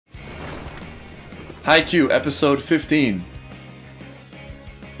Haikyuu, episode 15.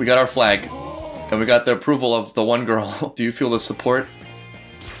 We got our flag, and we got the approval of the one girl. Do you feel the support?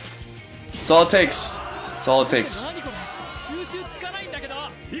 It's all it takes. It's all it takes.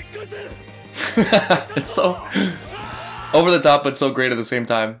 It's so over the top, but so great at the same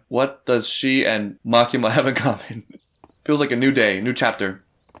time. What does she and Makima have in common? Feels like a new day, new chapter.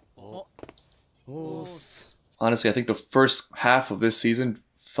 Honestly, I think the first half of this season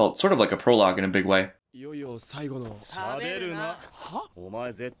felt sort of like a prologue in a big way. They're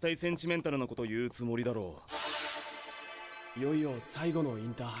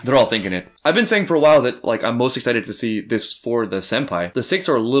all thinking it. I've been saying for a while that I'm most excited to see this for the senpai. The stakes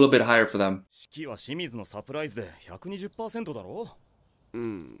are a little bit higher for them.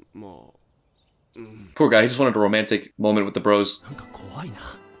 Poor guy, he just wanted a romantic moment with the bros.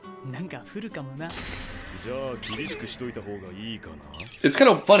 It's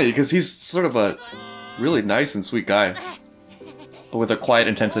kind of funny because he's sort of a really nice and sweet guy, but with a quiet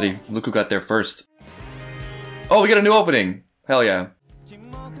intensity. Look who got there first. Oh, we got a new opening! Hell yeah.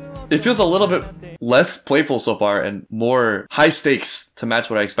 It feels a little bit less playful so far and more high stakes to match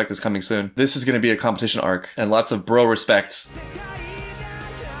what I expect is coming soon. This is going to be a competition arc and lots of bro respect.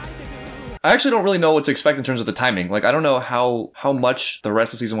 I actually don't really know what to expect in terms of the timing. I don't know how much the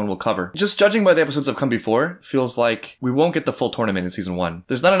rest of season 1 will cover. Just judging by the episodes that have come before, feels like we won't get the full tournament in season 1.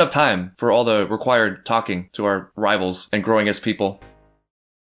 There's not enough time for all the required talking to our rivals and growing as people.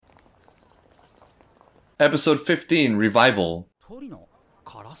 Episode 15, Revival.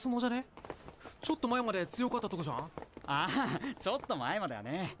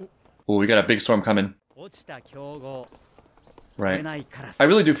 Oh, we got a big storm coming. Right. I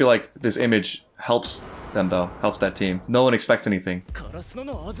really do feel like this image helps them though, helps that team. No one expects anything.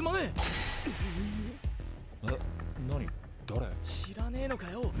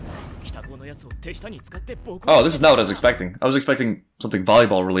 Oh, this is not what I was expecting. I was expecting something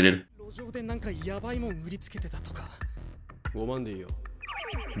volleyball related.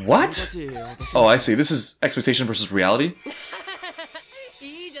 What? Oh, I see. This is expectation versus reality?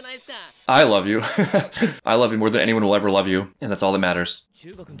 I love you. I love you more than anyone will ever love you, and that's all that matters.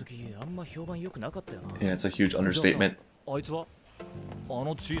 Yeah, it's a huge understatement.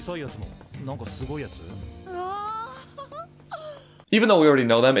 Even though we already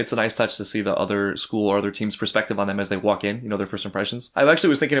know them, it's a nice touch to see the other school or other team's perspective on them as they walk in, their first impressions. I actually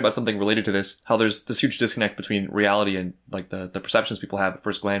was thinking about something related to this, how there's this huge disconnect between reality and the perceptions people have at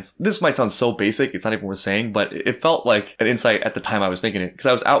first glance. This might sound so basic, it's not even worth saying, but it felt like an insight at the time I was thinking it, because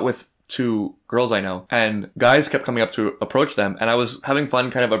I was out with 2 girls I know, and guys kept coming up to approach them, and I was having fun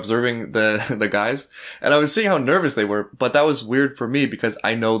kind of observing the guys, and I was seeing how nervous they were, but that was weird for me because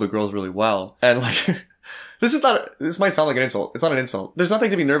I know the girls really well, and this might sound like an insult. It's not an insult. There's nothing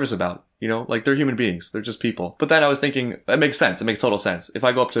to be nervous about, they're human beings. They're just people. But then I was thinking, it makes sense. It makes total sense. If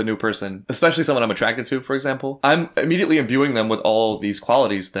I go up to a new person, especially someone I'm attracted to, for example, I'm immediately imbuing them with all these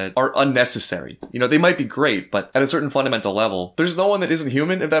qualities that are unnecessary. They might be great, but at a certain fundamental level, there's no one that isn't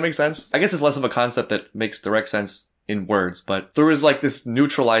human, if that makes sense. I guess it's less of a concept that makes direct sense in words, but there was this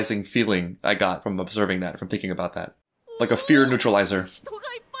neutralizing feeling I got from observing that, from thinking about that. Like a fear neutralizer.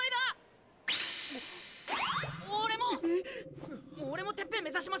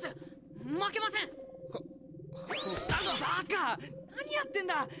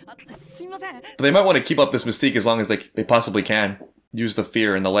 They might want to keep up this mystique as long as they possibly can. Use the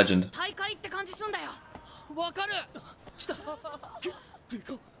fear and the legend. I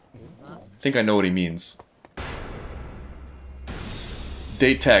think I know what he means.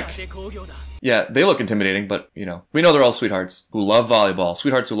 Date tech. Yeah, they look intimidating, but, we know they're all sweethearts who love volleyball.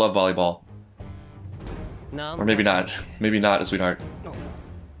 Sweethearts who love volleyball. Or maybe not. Maybe not a sweetheart.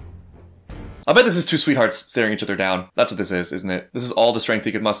 I bet this is 2 sweethearts staring each other down. That's what this is, isn't it? This is all the strength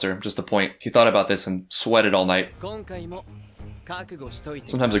he could muster, just a point. He thought about this and sweated all night.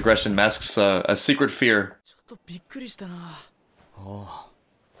 Sometimes aggression masks a secret fear.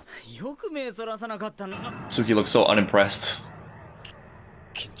 Tsuki looks so unimpressed.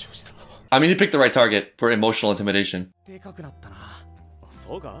 I mean, he picked the right target for emotional intimidation.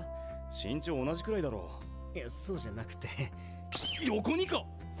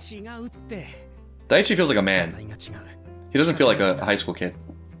 Daichi feels like a man. He doesn't feel like a high school kid.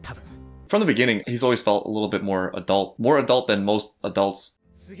 From the beginning, he's always felt a little bit more adult. More adult than most adults.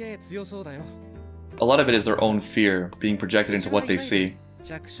 A lot of it is their own fear being projected into what they see.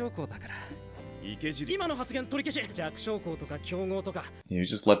 You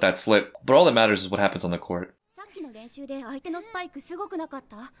just let that slip. But all that matters is what happens on the court.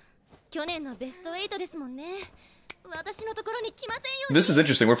 This is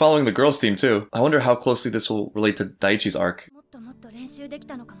interesting. We're following the girls' team too. I wonder how closely this will relate to Daiichi's arc.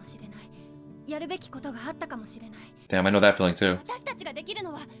 Damn, I know that feeling too.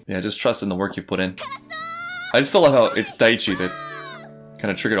 Yeah, just trust in the work you've put in. I just still love how it's Daiichi that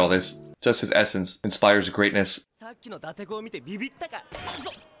kind of triggered all this. Just his essence inspires greatness.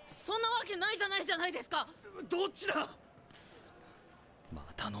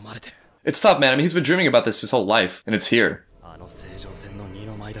 It's tough, man. I mean, he's been dreaming about this his whole life, and it's here.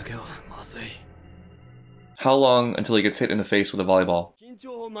 How long until he gets hit in the face with a volleyball?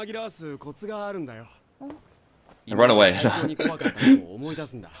 And run away.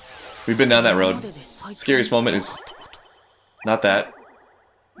 We've been down that road. Scariest moment is not that.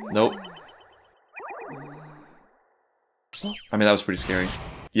 Nope. I mean, that was pretty scary.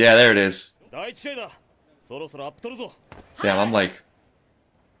 Yeah, there it is. Damn, I'm like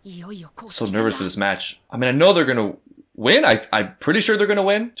so nervous for this match. I mean, I know they're gonna win. I'm pretty sure they're gonna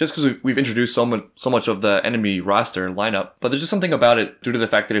win, just because we've introduced so much of the enemy roster lineup. But there's just something about it, due to the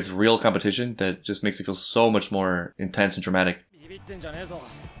fact that it's real competition, that just makes it feel so much more intense and dramatic.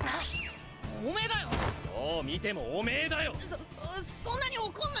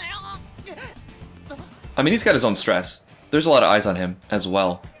 I mean, he's got his own stress. There's a lot of eyes on him as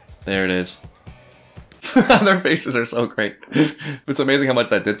well. There it is. Their faces are so great. It's amazing how much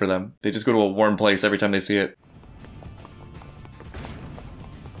that did for them. They just go to a warm place every time they see it.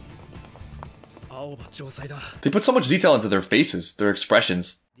 They put so much detail into their faces, their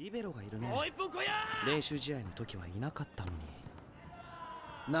expressions.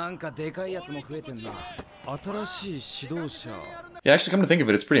 Yeah, actually, come to think of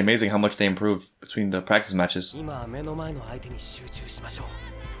it, it's pretty amazing how much they improve between the practice matches.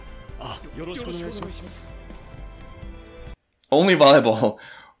 Only volleyball.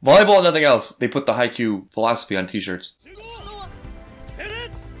 Volleyball and nothing else. They put the Haikyuu philosophy on t-shirts.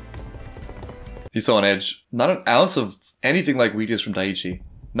 He's so on edge. Not an ounce of anything like we just from Daiichi.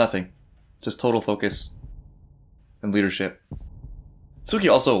 Nothing. Just total focus and leadership.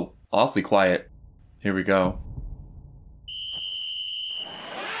 Tsuki also awfully quiet. Here we go.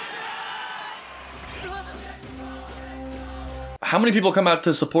 How many people come out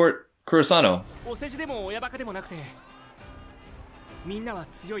to support Karasuno?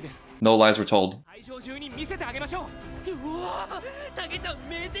 No lies were told.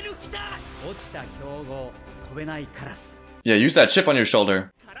 Yeah, use that chip on your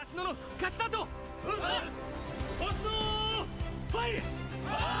shoulder.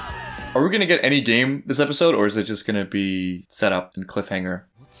 Are we gonna get any game this episode, or is it just gonna be set up and cliffhanger?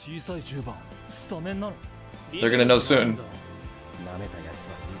 They're gonna know soon.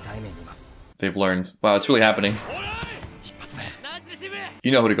 They've learned. Wow, it's really happening.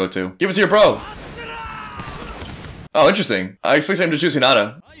 You know who to go to. Give it to your bro! Oh, interesting. I expected him to choose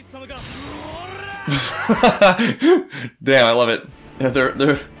Hinata. Damn, I love it.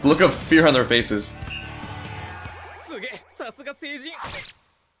 Their look of fear on their faces.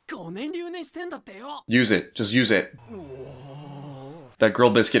 Use it. Just use it. That girl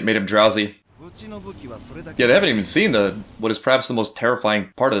biscuit made him drowsy. Yeah, they haven't even seen what is perhaps the most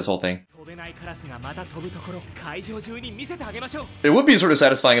terrifying part of this whole thing. It would be sort of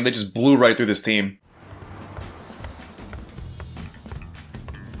satisfying if they just blew right through this team.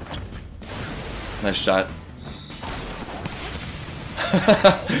 Nice shot.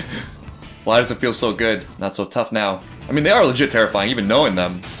 Why does it feel so good? Not so tough now. I mean, they are legit terrifying, even knowing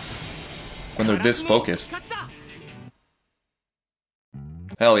them. When they're this focused.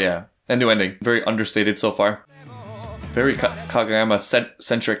 Hell yeah. And new ending. Very understated so far. Very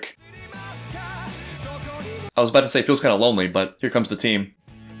Kageyama-centric. I was about to say it feels kind of lonely, but here comes the team.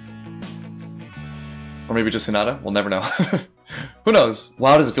 Or maybe just Hinata? We'll never know. Who knows?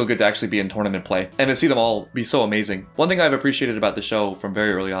 Wow, does it feel good to actually be in tournament play and to see them all be so amazing. One thing I've appreciated about the show from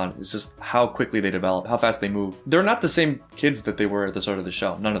very early on is just how quickly they develop, how fast they move. They're not the same kids that they were at the start of the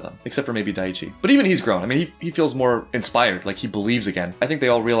show, none of them, except for maybe Daiichi. But even he's grown. I mean, he feels more inspired, like he believes again. I think they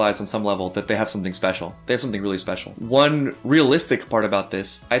all realize on some level that they have something special. They have something really special. One realistic part about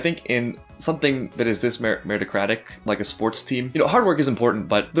this, I think in something that is this meritocratic, like a sports team, you know, hard work is important,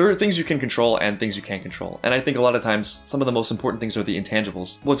 but there are things you can control and things you can't control. And I think a lot of times, some of the most important things are the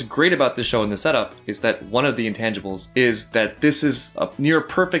intangibles. What's great about this show and the setup is that one of the intangibles is that this is a near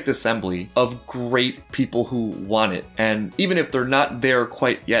perfect assembly of great people who want it. And even if they're not there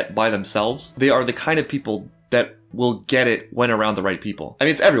quite yet by themselves, they are the kind of people that will get it when around the right people. I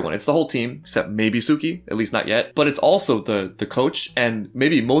mean, it's everyone. It's the whole team, except maybe Suki, at least not yet. But it's also the coach, and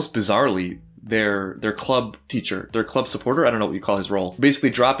maybe most bizarrely, their club teacher, their club supporter. I don't know what you call his role. Basically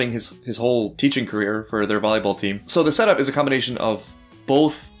dropping his whole teaching career for their volleyball team. So the setup is a combination of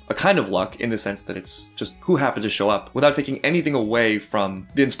both a kind of luck in the sense that it's just who happened to show up without taking anything away from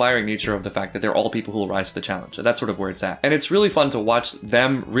the inspiring nature of the fact that they're all people who will rise to the challenge. And that's sort of where it's at. And it's really fun to watch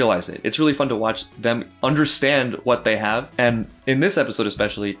them realize it. It's really fun to watch them understand what they have. And in this episode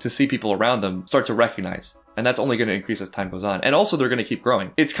especially, to see people around them start to recognize. And that's only going to increase as time goes on. And also they're going to keep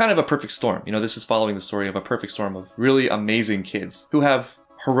growing. It's kind of a perfect storm. You know, this is following the story of a perfect storm of really amazing kids who have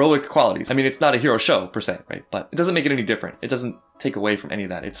heroic qualities. I mean, it's not a hero show per se, right? But it doesn't make it any different. It doesn't take away from any of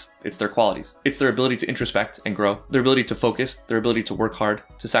that. It's their qualities. It's their ability to introspect and grow, their ability to focus, their ability to work hard,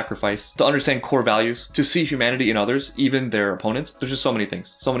 to sacrifice, to understand core values, to see humanity in others, even their opponents. There's just so many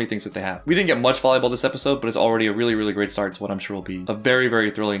things that they have. We didn't get much volleyball this episode, but it's already a really, really great start to what I'm sure will be a very,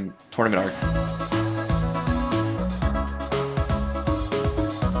 very thrilling tournament arc.